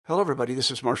Hello, everybody. This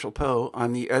is Marshall Poe.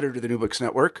 I'm the editor of the New Books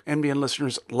Network. NBN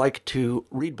listeners like to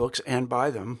read books and buy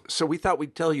them. So we thought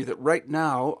we'd tell you that right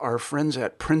now, our friends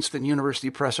at Princeton University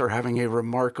Press are having a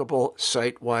remarkable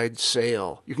site-wide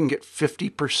sale. You can get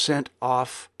 50%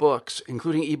 off books,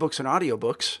 including ebooks and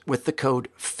audiobooks, with the code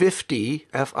 50,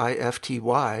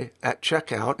 F-I-F-T-Y, at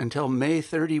checkout until May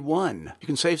 31. You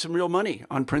can save some real money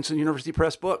on Princeton University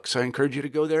Press books. I encourage you to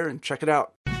go there and check it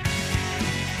out.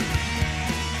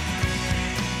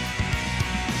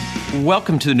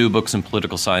 Welcome to the New Books in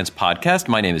Political Science podcast.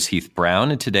 My name is Heath Brown,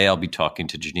 and today I'll be talking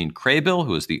to Jeanine Kraybill,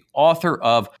 who is the author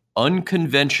of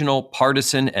Unconventional,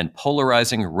 Partisan, and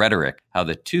Polarizing Rhetoric: How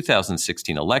the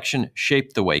 2016 Election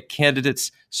Shaped the Way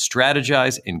Candidates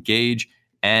Strategize, Engage,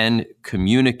 and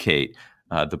Communicate.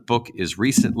 The book is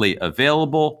recently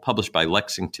available, published by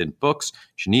Lexington Books.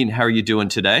 Jeanine, how are you doing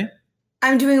today?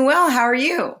 I'm doing well. How are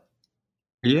you?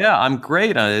 Yeah, I'm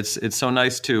great. It's so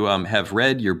nice to have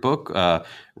read your book,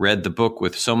 read the book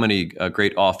with so many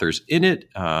great authors in it.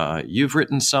 You've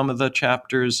written some of the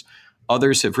chapters.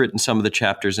 Others have written some of the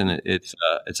chapters, and it's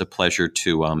a pleasure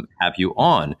to have you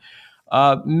on.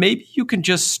 Maybe you can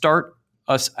just start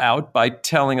us out by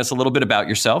telling us a little bit about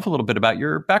yourself, a little bit about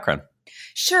your background.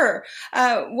 Sure.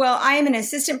 Well, I am an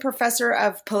assistant professor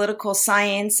of political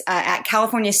science at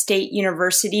California State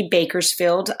University,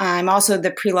 Bakersfield. I'm also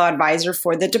the pre-law advisor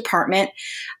for the department.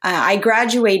 I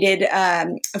graduated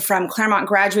from Claremont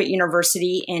Graduate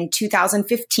University in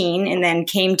 2015 and then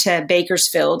came to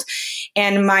Bakersfield.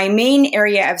 And my main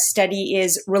area of study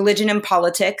is religion and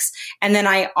politics. And then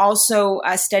I also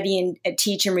study and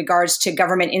teach in regards to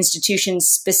government institutions,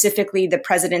 specifically the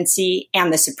presidency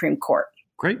and the Supreme Court.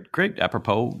 Great.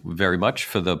 Apropos very much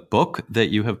for the book that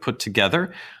you have put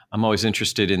together. I'm always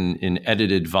interested in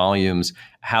edited volumes,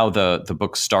 how the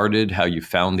book started, how you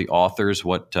found the authors,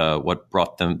 what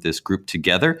brought this group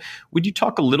together. Would you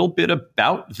talk a little bit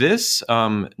about this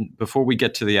before we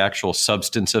get to the actual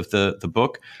substance of the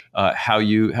book, how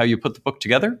you put the book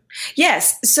together?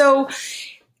 Yes. So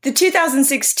the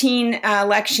 2016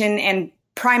 election and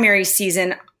primary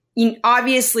season,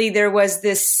 obviously, there was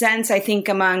this sense, I think,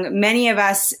 among many of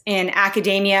us in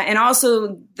academia and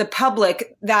also the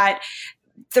public that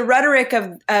the rhetoric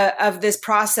of this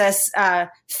process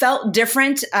felt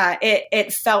different.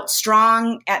 It felt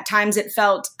strong. At times, it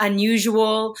felt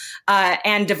unusual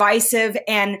and divisive.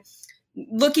 And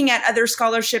looking at other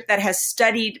scholarship that has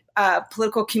studied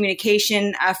political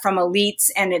communication from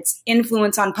elites and its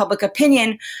influence on public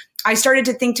opinion, I started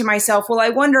to think to myself, well, I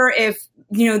wonder if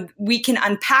we can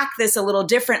unpack this a little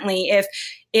differently.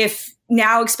 If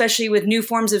now, especially with new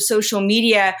forms of social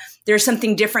media, there's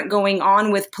something different going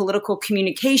on with political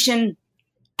communication,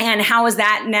 and how is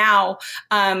that now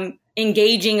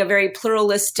engaging a very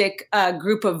pluralistic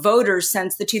group of voters,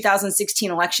 since the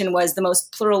 2016 election was the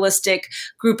most pluralistic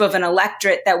group of an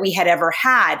electorate that we had ever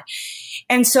had.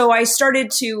 And so I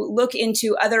started to look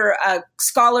into other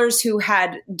scholars who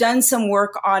had done some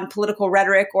work on political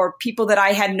rhetoric, or people that I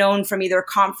had known from either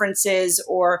conferences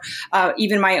or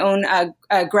even my own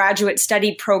graduate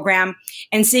study program,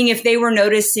 and seeing if they were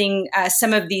noticing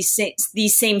some of these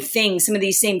same things, some of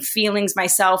these same feelings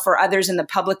myself or others in the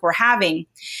public were having.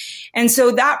 And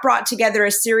so that brought together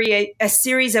a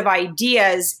series of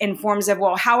ideas in forms of,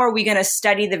 well, how are we going to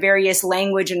study the various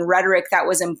language and rhetoric that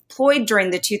was employed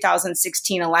during the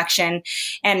 2016 election?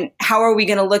 And how are we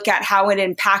going to look at how it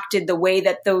impacted the way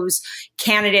that those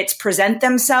candidates present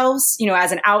themselves,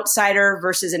 as an outsider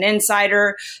versus an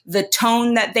insider, the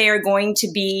tone that they are going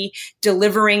to be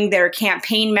delivering their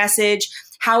campaign message?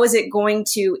 How is it going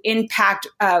to impact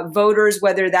voters,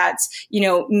 whether that's,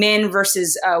 men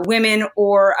versus women,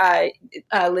 or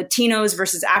Latinos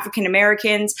versus African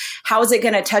Americans? How is it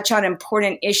going to touch on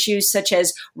important issues such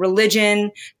as religion,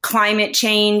 climate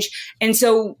change? And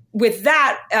so with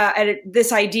that,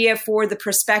 this idea for the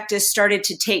prospectus started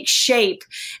to take shape,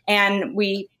 and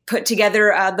we put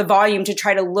together the volume to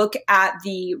try to look at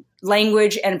the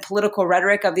language and political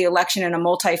rhetoric of the election in a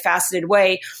multifaceted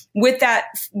way, with that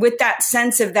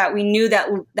sense of that we knew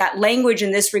that language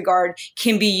in this regard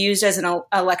can be used as an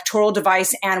electoral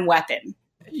device and weapon.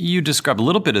 You described a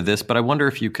little bit of this, but I wonder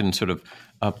if you can sort of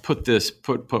put some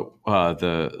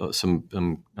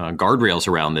guardrails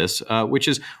around this, which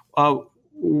is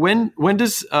when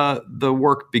does the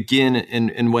work begin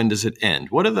and when does it end?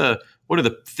 What are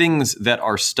the things that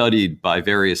are studied by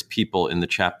various people in the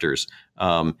chapters?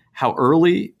 How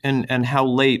early and how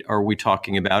late are we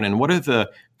talking about? And what are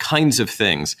the kinds of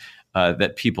things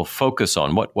that people focus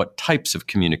on? What types of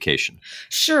communication?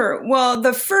 Sure. Well,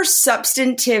 the first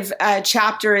substantive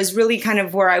chapter is really kind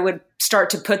of where I would start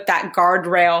to put that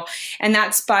guardrail. And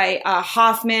that's by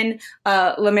Hoffman,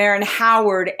 Lemaire, and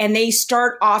Howard. And they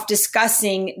start off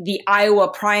discussing the Iowa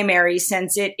primary,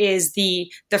 since it is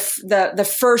the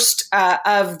first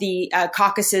of the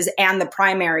caucuses and the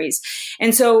primaries.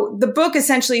 And so the book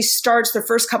essentially starts the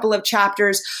first couple of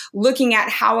chapters looking at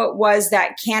how it was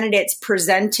that candidates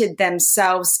presented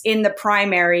themselves in the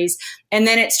primaries. And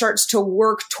then it starts to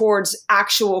work towards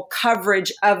actual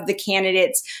coverage of the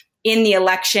candidates in the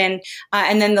election.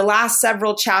 And then the last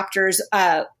several chapters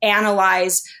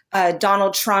analyze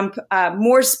Donald Trump,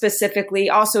 more specifically,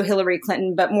 also Hillary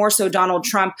Clinton, but more so Donald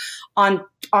Trump on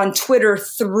Twitter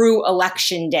through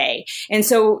Election Day. And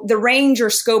so the range or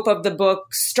scope of the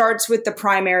book starts with the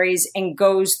primaries and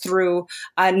goes through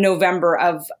November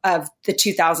of the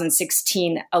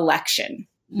 2016 election.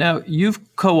 Now,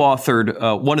 you've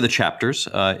co-authored one of the chapters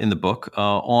in the book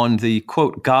on the,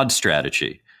 quote, God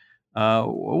strategy. I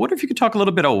wonder if you could talk a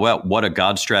little bit about what a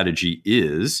God strategy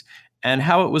is and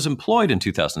how it was employed in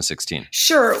 2016.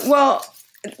 Sure. Well,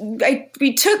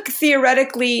 we took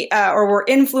theoretically or were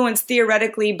influenced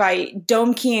theoretically by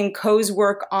Domke and Coe's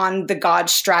work on the God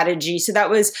strategy. So that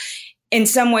was in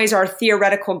some ways our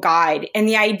theoretical guide. And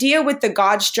the idea with the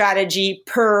God strategy,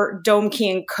 per Domke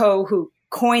and Coe, who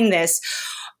coined this,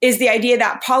 is the idea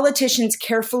that politicians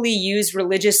carefully use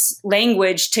religious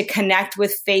language to connect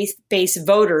with faith-based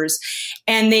voters.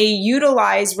 And they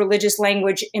utilize religious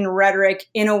language in rhetoric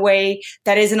in a way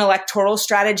that is an electoral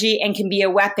strategy and can be a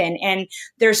weapon. And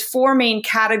there's four main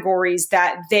categories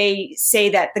that they say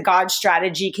that the God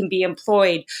strategy can be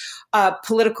employed.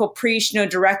 Political preach,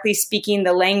 directly speaking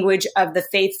the language of the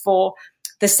faithful.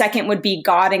 The second would be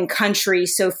God and country.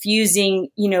 So fusing,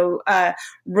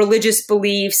 religious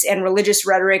beliefs and religious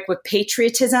rhetoric with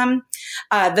patriotism.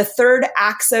 The third,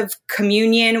 acts of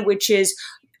communion, which is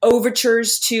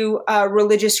overtures to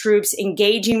religious groups,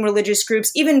 engaging religious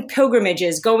groups, even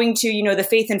pilgrimages, going to, the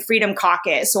Faith and Freedom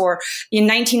Caucus. Or in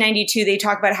 1992, they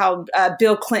talk about how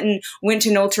Bill Clinton went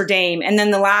to Notre Dame. And then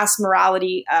the last,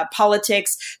 morality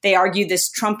politics, they argue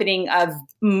this trumpeting of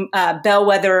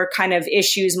bellwether kind of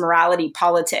issues, morality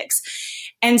politics.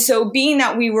 And so being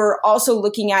that we were also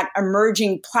looking at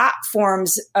emerging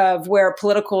platforms of where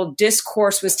political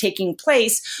discourse was taking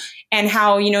place, and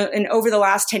how, and over the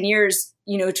last 10 years,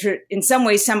 in some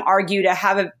ways, some argue to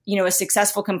have a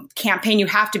successful campaign, you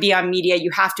have to be on media, you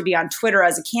have to be on Twitter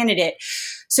as a candidate.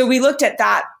 So we looked at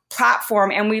that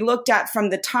platform, and we looked at from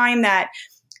the time that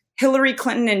Hillary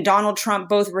Clinton and Donald Trump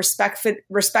both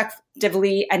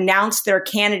respectively announced their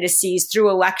candidacies through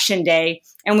Election Day.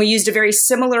 And we used a very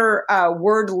similar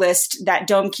word list that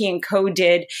Domke and Coe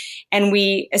did. And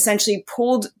we essentially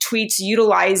pulled tweets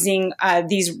utilizing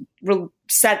these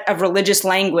set of religious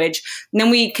language. And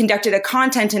then we conducted a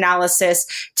content analysis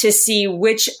to see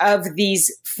which of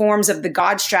these forms of the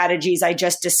God strategies I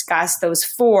just discussed, those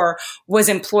four, was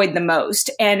employed the most.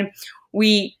 And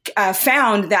we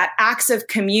found that acts of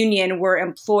communion were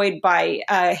employed by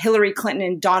Hillary Clinton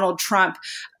and Donald Trump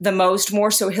the most,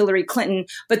 more so Hillary Clinton,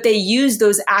 but they used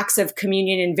those acts of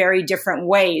communion in very different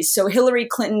ways. So Hillary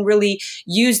Clinton really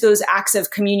used those acts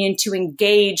of communion to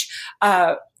engage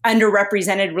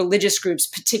underrepresented religious groups,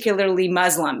 particularly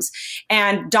Muslims.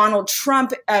 And Donald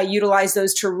Trump utilized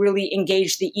those to really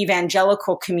engage the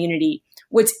evangelical community.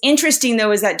 What's interesting,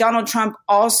 though, is that Donald Trump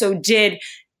also did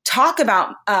talk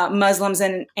about Muslims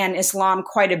and Islam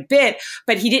quite a bit,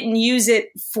 but he didn't use it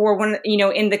for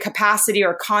in the capacity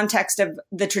or context of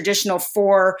the traditional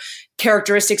four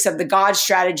characteristics of the God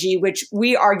strategy, which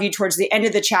we argue towards the end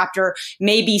of the chapter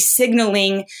may be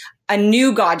signaling a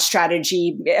new God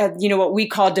strategy, what we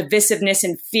call divisiveness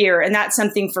and fear. And that's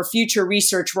something for future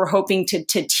research we're hoping to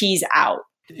tease out.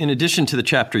 In addition to the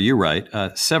chapter you write,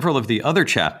 several of the other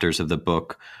chapters of the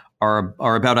book are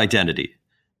about identity.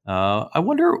 I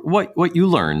wonder what you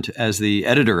learned as the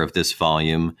editor of this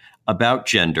volume about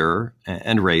gender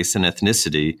and race and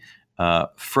ethnicity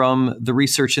from the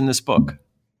research in this book.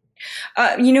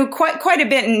 Quite a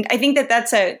bit. And I think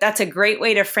that's a great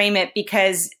way to frame it,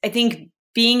 because I think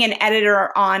being an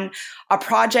editor on a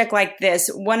project like this,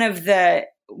 one of the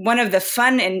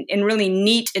fun and really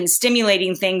neat and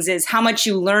stimulating things is how much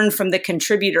you learn from the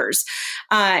contributors.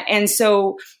 And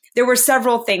so there were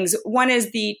several things. One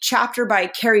is the chapter by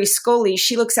Carrie Scully.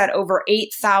 She looks at over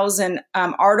 8,000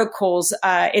 articles.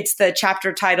 It's the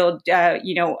chapter titled,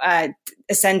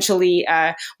 essentially,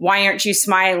 Why Aren't You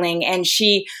Smiling? And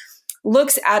she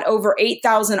looks at over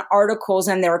 8,000 articles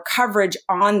and their coverage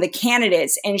on the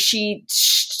candidates. And she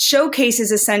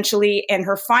showcases essentially, and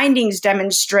her findings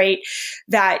demonstrate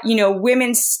that,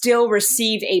 women still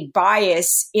receive a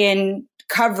bias in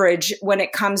coverage when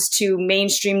it comes to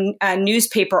mainstream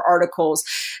newspaper articles,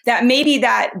 that maybe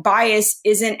that bias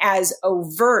isn't as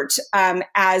overt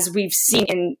as we've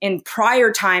seen in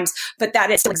prior times, but that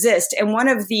it still exists. And one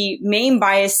of the main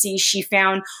biases she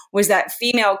found was that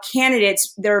female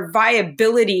candidates, their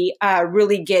viability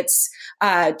really gets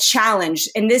challenged.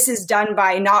 And this is done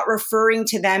by not referring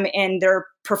to them in their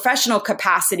professional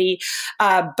capacity,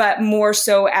 but more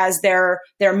so as their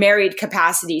married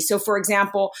capacity. So, for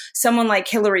example, someone like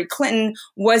Hillary Clinton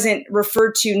wasn't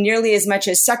referred to nearly as much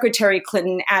as Secretary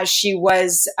Clinton as she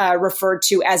was referred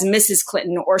to as Mrs.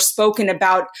 Clinton, or spoken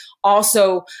about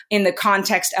also in the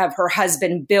context of her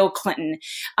husband, Bill Clinton.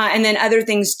 And then other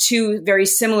things too, very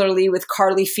similarly with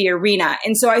Carly Fiorina.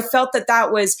 And so I felt that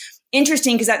that was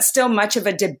interesting because that's still much of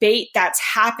a debate that's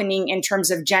happening in terms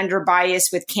of gender bias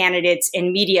with candidates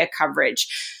in media coverage.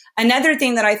 Another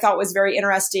thing that I thought was very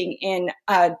interesting in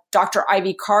Dr.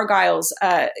 Ivy Cargile's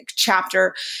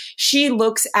chapter, she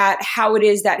looks at how it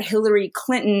is that Hillary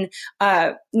Clinton,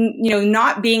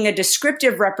 not being a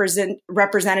descriptive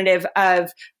representative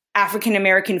of African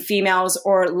American females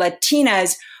or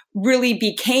Latinas, really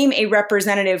became a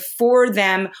representative for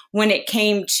them when it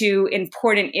came to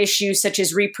important issues such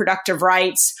as reproductive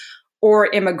rights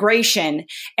or immigration.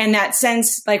 And that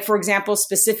sense, like, for example,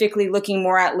 specifically looking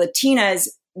more at Latinas,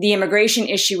 the immigration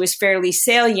issue was fairly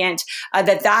salient,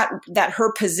 that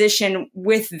her position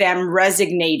with them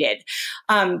resonated.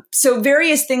 So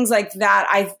various things like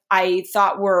that I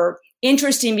thought were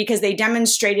interesting because they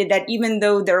demonstrated that even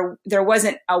though there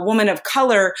wasn't a woman of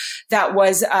color that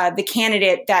was the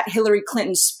candidate, that Hillary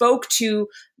Clinton spoke to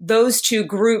those two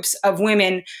groups of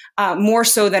women more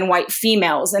so than white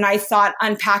females. And I thought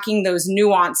unpacking those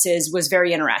nuances was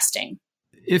very interesting.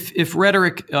 If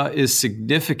rhetoric is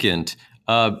significant,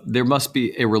 there must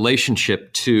be a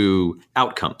relationship to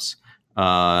outcomes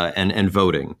and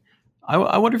voting.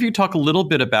 I wonder if you talk a little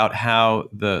bit about how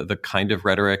the kind of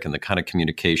rhetoric and the kind of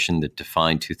communication that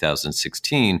defined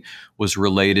 2016 was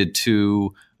related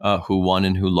to who won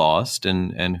and who lost,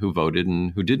 and who voted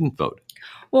and who didn't vote.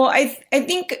 Well, I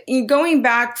think going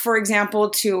back, for example,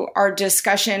 to our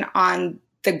discussion on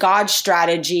the God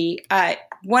strategy,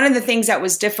 one of the things that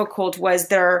was difficult was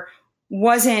there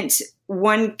wasn't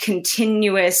one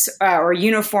continuous or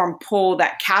uniform poll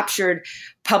that captured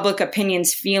public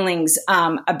opinion's feelings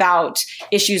about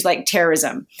issues like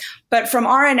terrorism. But from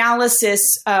our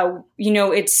analysis,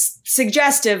 it's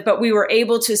suggestive, but we were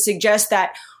able to suggest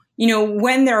that,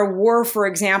 when there were, for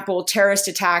example, terrorist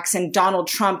attacks and Donald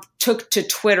Trump took to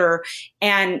Twitter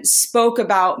and spoke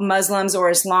about Muslims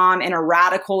or Islam in a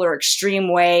radical or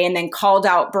extreme way, and then called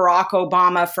out Barack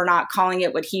Obama for not calling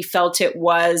it what he felt it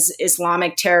was,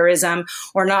 Islamic terrorism,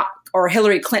 or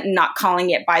Hillary Clinton not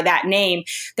calling it by that name,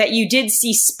 that you did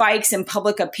see spikes in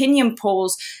public opinion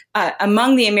polls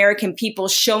among the American people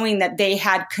showing that they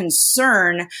had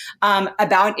concern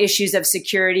about issues of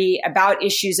security, about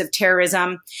issues of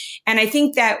terrorism. And I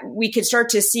think that we could start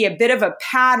to see a bit of a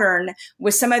pattern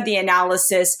with some of the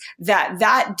analysis that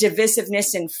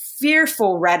divisiveness and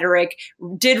fearful rhetoric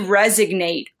did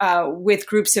resonate with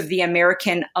groups of the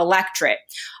American electorate.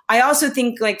 I also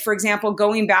think, like, for example,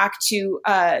 going back to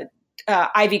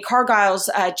Ivy Cargile's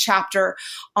chapter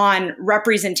on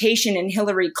representation in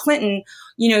Hillary Clinton,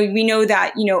 we know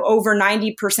that, over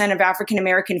 90% of African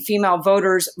American female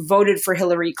voters voted for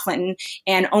Hillary Clinton,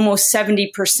 and almost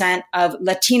 70% of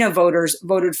Latina voters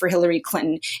voted for Hillary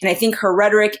Clinton. And I think her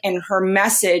rhetoric and her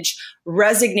message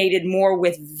resonated more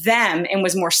with them and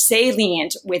was more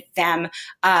salient with them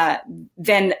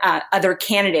than other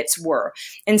candidates were.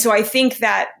 And so I think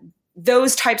that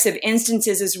those types of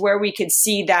instances is where we could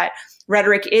see that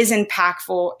rhetoric is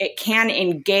impactful. It can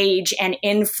engage and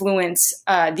influence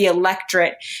the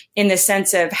electorate in the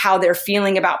sense of how they're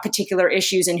feeling about particular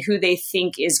issues and who they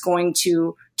think is going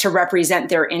to represent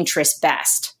their interests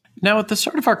best. Now, at the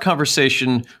start of our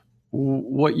conversation,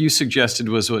 what you suggested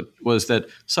was that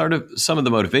sort of some of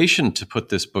the motivation to put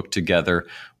this book together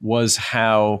was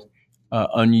how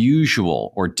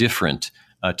unusual or different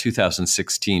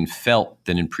 2016 felt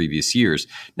than in previous years.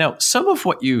 Now, some of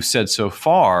what you've said so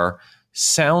far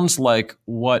sounds like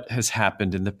what has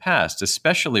happened in the past,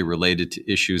 especially related to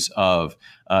issues of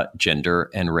gender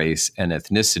and race and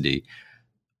ethnicity.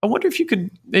 I wonder if you could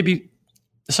maybe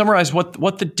summarize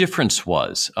what the difference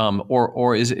was,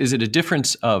 or is it a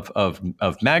difference of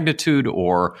magnitude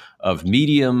or of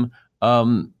medium?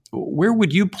 Where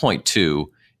would you point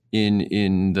to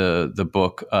in the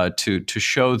book to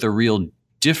show the real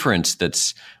difference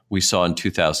that we saw in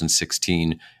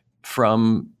 2016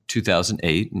 from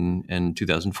 2008 and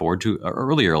 2004 to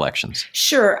earlier elections?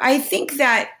 Sure. I think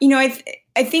that,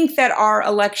 I think that our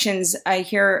elections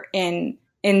here in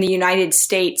the United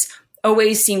States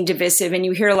always seem divisive, and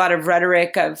you hear a lot of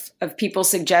rhetoric of people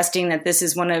suggesting that this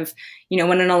is one of,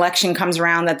 when an election comes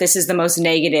around, that this is the most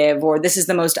negative or this is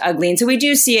the most ugly. And so we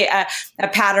do see a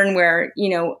pattern where,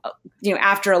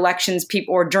 after elections,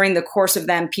 people, or during the course of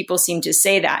them, people seem to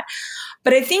say that.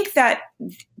 But I think that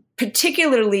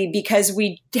particularly because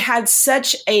we had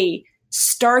such a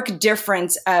stark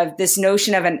difference of this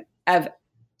notion of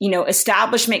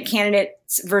establishment candidates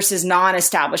versus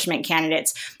non-establishment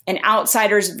candidates and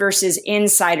outsiders versus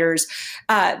insiders,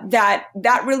 that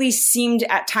really seemed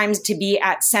at times to be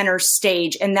at center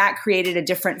stage. And that created a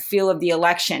different feel of the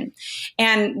election.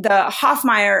 And the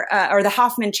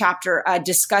Hoffman chapter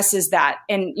discusses that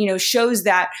and, shows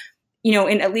that,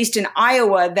 at least in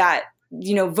Iowa, that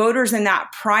voters in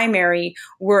that primary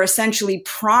were essentially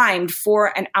primed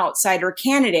for an outsider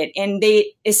candidate. And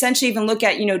they essentially even look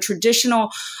at, traditional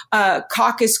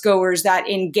caucus goers that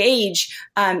engage,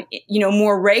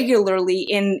 more regularly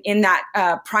in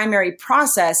that primary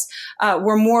process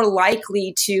were more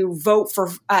likely to vote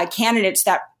for candidates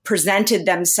that presented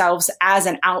themselves as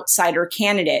an outsider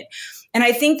candidate. And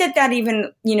I think that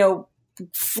even,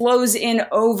 flows in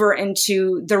over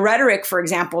into the rhetoric, for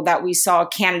example, that we saw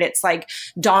candidates like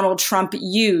Donald Trump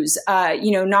use,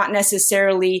 not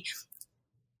necessarily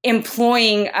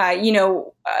employing,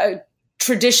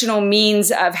 traditional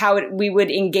means of how we would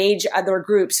engage other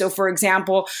groups. So, for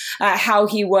example, how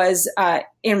he was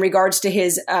in regards to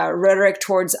his rhetoric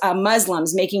towards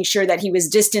Muslims, making sure that he was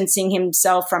distancing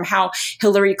himself from how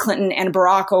Hillary Clinton and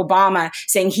Barack Obama,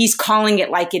 saying he's calling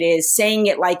it like it is, saying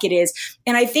it like it is.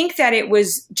 And I think that it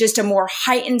was just a more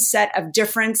heightened set of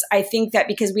difference. I think that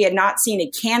because we had not seen a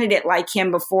candidate like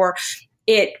him before,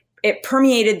 it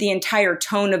permeated the entire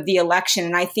tone of the election.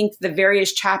 And I think the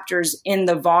various chapters in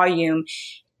the volume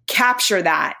capture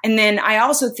that. And then I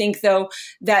also think, though,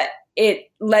 that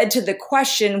it led to the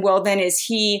question, well, then is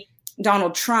he,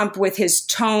 Donald Trump, with his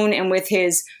tone and with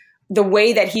the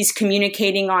way that he's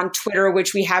communicating on Twitter,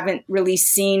 which we haven't really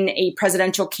seen a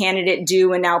presidential candidate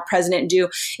do and now president do,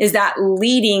 is that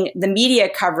leading the media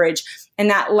coverage? And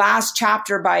that last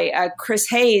chapter by Chris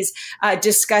Hayes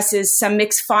discusses some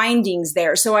mixed findings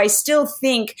there. So I still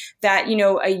think that,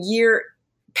 a year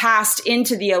passed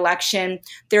into the election,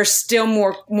 there's still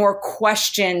more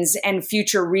questions and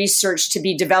future research to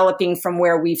be developing from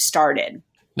where we've started.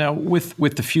 Now, with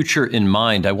the future in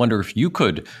mind, I wonder if you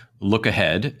could look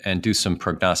ahead and do some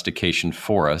prognostication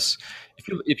for us. If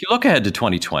you look ahead to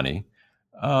 2020,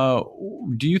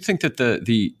 do you think that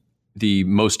the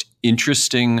most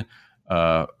interesting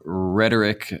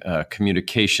rhetoric,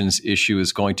 communications issue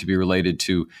is going to be related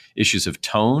to issues of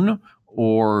tone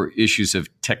or issues of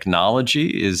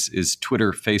technology? Is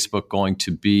Twitter, Facebook going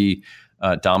to be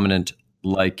dominant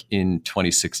like in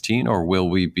 2016, or will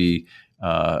we be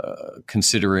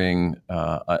considering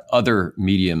other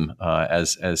medium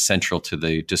as central to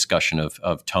the discussion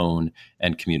of tone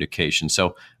and communication?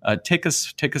 So take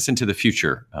us into the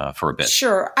future for a bit.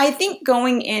 Sure. I think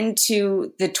going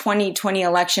into the 2020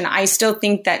 election, I still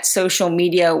think that social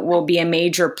media will be a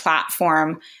major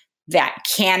platform that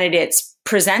candidates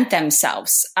present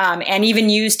themselves and even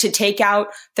use to take out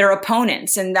their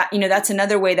opponents. And that, that's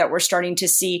another way that we're starting to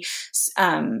see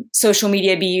social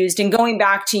media be used. And going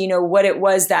back to, what it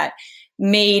was that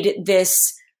made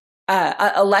this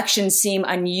election seem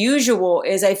unusual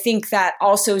is I think that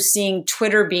also seeing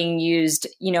Twitter being used,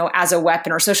 as a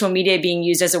weapon, or social media being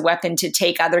used as a weapon to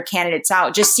take other candidates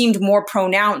out just seemed more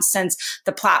pronounced, since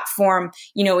the platform,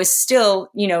 is still,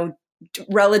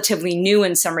 relatively new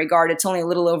in some regard. It's only a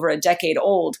little over a decade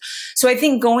old. So I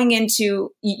think going into,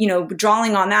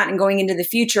 drawing on that and going into the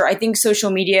future, I think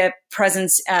social media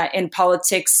presence in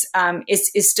politics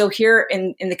is still here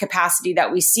in the capacity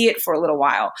that we see it for a little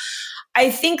while. I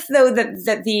think, though,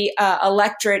 that the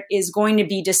electorate is going to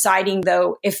be deciding,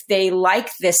 though, if they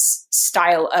like this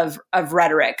style of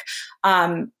rhetoric.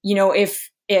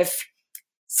 If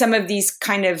some of these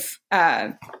kind of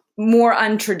more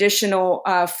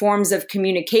untraditional forms of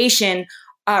communication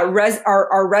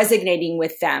are resonating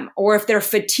with them, or if they're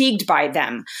fatigued by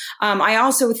them. I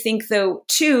also think, though,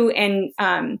 too, and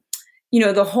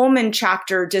the Holman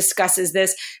chapter discusses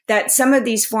this, that some of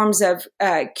these forms of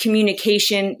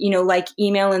communication, like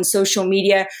email and social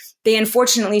media, they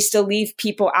unfortunately still leave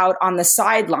people out on the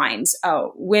sidelines,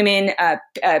 women,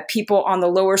 people on the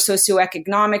lower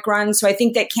socioeconomic run. So I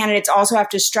think that candidates also have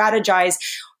to strategize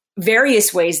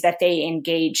various ways that they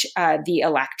engage the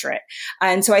electorate.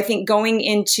 And so I think going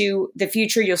into the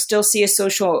future, you'll still see a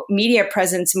social media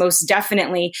presence, most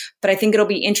definitely, but I think it'll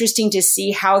be interesting to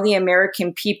see how the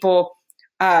American people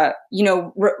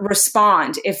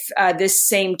respond, if this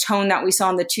same tone that we saw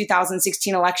in the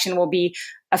 2016 election will be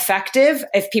effective,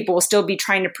 if people will still be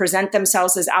trying to present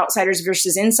themselves as outsiders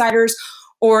versus insiders,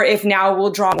 or if now we'll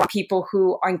draw more people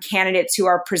who are candidates who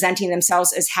are presenting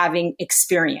themselves as having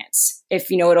experience,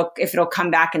 if it'll come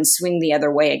back and swing the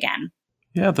other way again.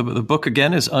 Yeah, the book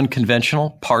again is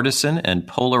Unconventional, Partisan, and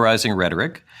Polarizing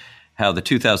Rhetoric: How the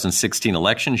 2016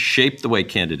 Election Shaped the Way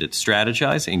Candidates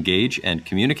Strategize, Engage, and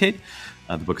Communicate.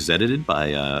 The book is edited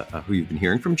by who you've been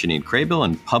hearing from, Jeanine Kraybill,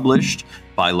 and published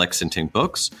by Lexington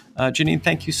Books. Jeanine,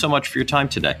 thank you so much for your time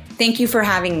today. Thank you for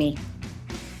having me.